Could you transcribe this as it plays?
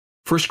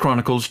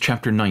Chronicles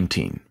chapter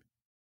 19.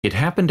 It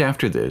happened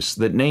after this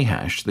that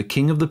Nahash, the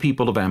king of the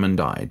people of Ammon,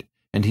 died,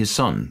 and his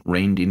son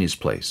reigned in his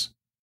place.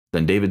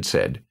 Then David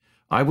said,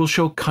 I will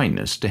show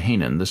kindness to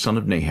Hanun the son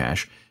of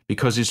Nahash,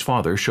 because his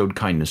father showed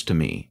kindness to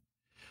me.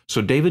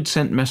 So David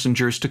sent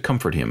messengers to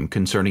comfort him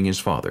concerning his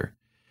father.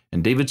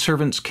 And David's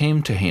servants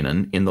came to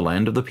Hanun in the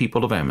land of the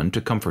people of Ammon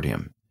to comfort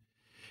him.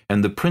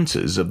 And the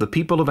princes of the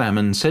people of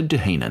Ammon said to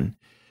Hanun,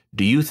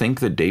 Do you think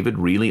that David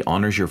really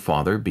honors your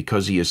father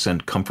because he has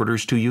sent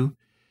comforters to you?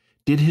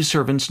 Did his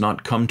servants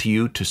not come to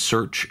you to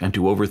search and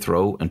to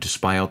overthrow and to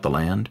spy out the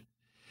land?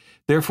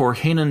 Therefore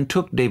Hanun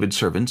took David's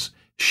servants,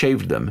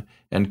 shaved them,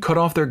 and cut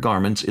off their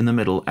garments in the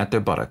middle at their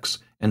buttocks,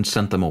 and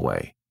sent them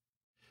away.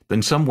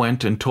 Then some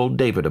went and told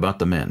David about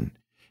the men,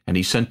 and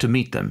he sent to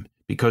meet them,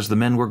 because the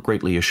men were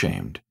greatly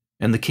ashamed.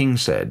 And the king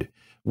said,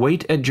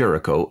 Wait at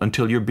Jericho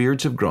until your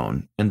beards have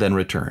grown, and then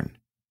return.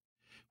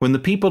 When the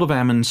people of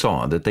Ammon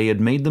saw that they had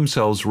made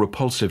themselves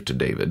repulsive to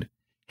David,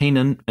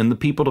 Hanun and the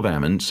people of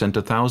Ammon sent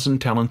 1,000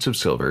 talents of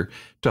silver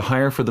to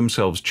hire for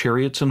themselves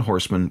chariots and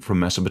horsemen from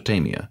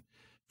Mesopotamia,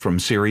 from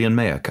Syrian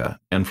Maacah,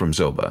 and from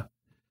Zobah.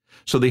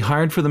 So they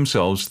hired for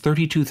themselves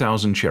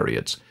 32,000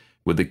 chariots,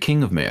 with the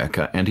king of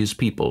Maacah and his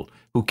people,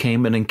 who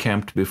came and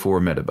encamped before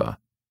Medeba.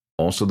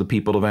 Also the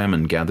people of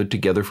Ammon gathered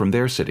together from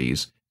their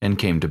cities, and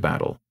came to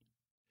battle.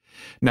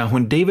 Now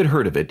when David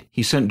heard of it,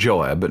 he sent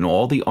Joab and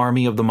all the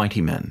army of the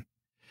mighty men.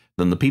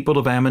 Then the people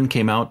of Ammon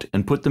came out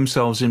and put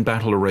themselves in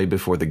battle array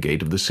before the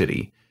gate of the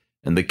city,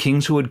 and the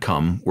kings who had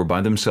come were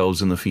by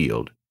themselves in the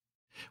field.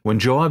 When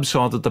Joab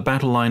saw that the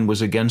battle line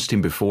was against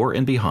him before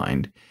and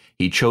behind,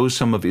 he chose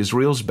some of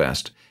Israel's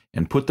best,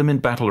 and put them in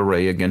battle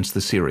array against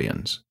the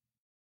Syrians.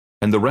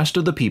 And the rest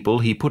of the people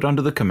he put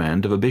under the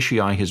command of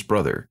Abishai his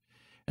brother,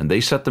 and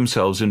they set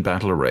themselves in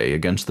battle array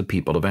against the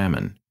people of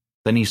Ammon.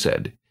 Then he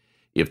said,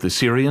 If the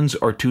Syrians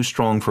are too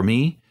strong for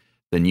me,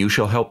 then you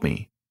shall help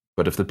me.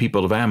 But if the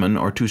people of Ammon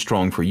are too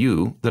strong for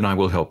you, then I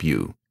will help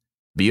you.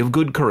 Be of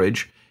good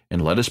courage,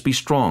 and let us be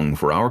strong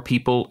for our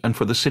people and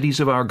for the cities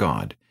of our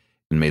God,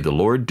 and may the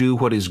Lord do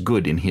what is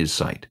good in his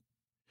sight.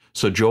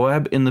 So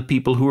Joab and the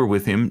people who were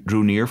with him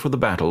drew near for the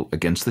battle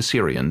against the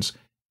Syrians,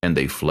 and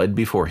they fled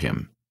before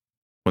him.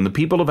 When the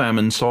people of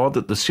Ammon saw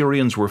that the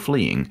Syrians were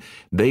fleeing,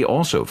 they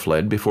also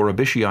fled before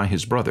Abishai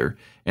his brother,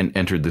 and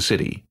entered the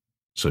city.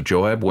 So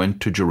Joab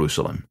went to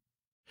Jerusalem.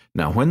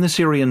 Now when the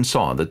Syrians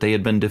saw that they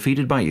had been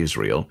defeated by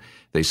Israel,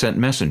 they sent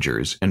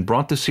messengers, and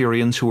brought the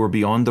Syrians who were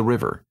beyond the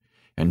river.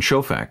 And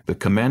Shophak, the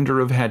commander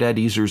of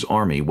Hadadezer's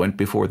army, went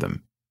before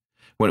them.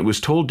 When it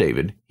was told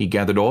David, he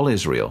gathered all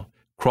Israel,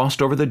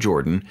 crossed over the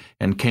Jordan,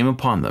 and came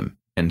upon them,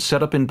 and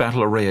set up in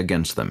battle array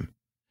against them.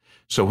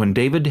 So when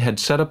David had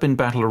set up in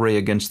battle array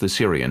against the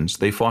Syrians,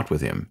 they fought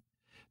with him.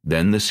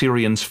 Then the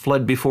Syrians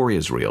fled before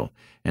Israel,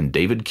 and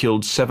David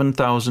killed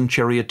 7,000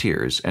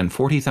 charioteers and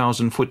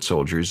 40,000 foot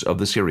soldiers of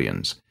the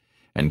Syrians,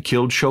 and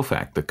killed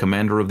Shophak, the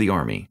commander of the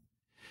army.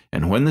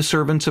 And when the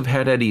servants of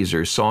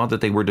Hadadezer saw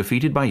that they were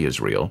defeated by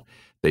Israel,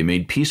 they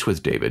made peace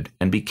with David,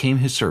 and became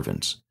his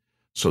servants.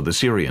 So the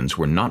Syrians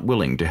were not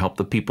willing to help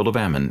the people of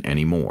Ammon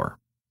any more.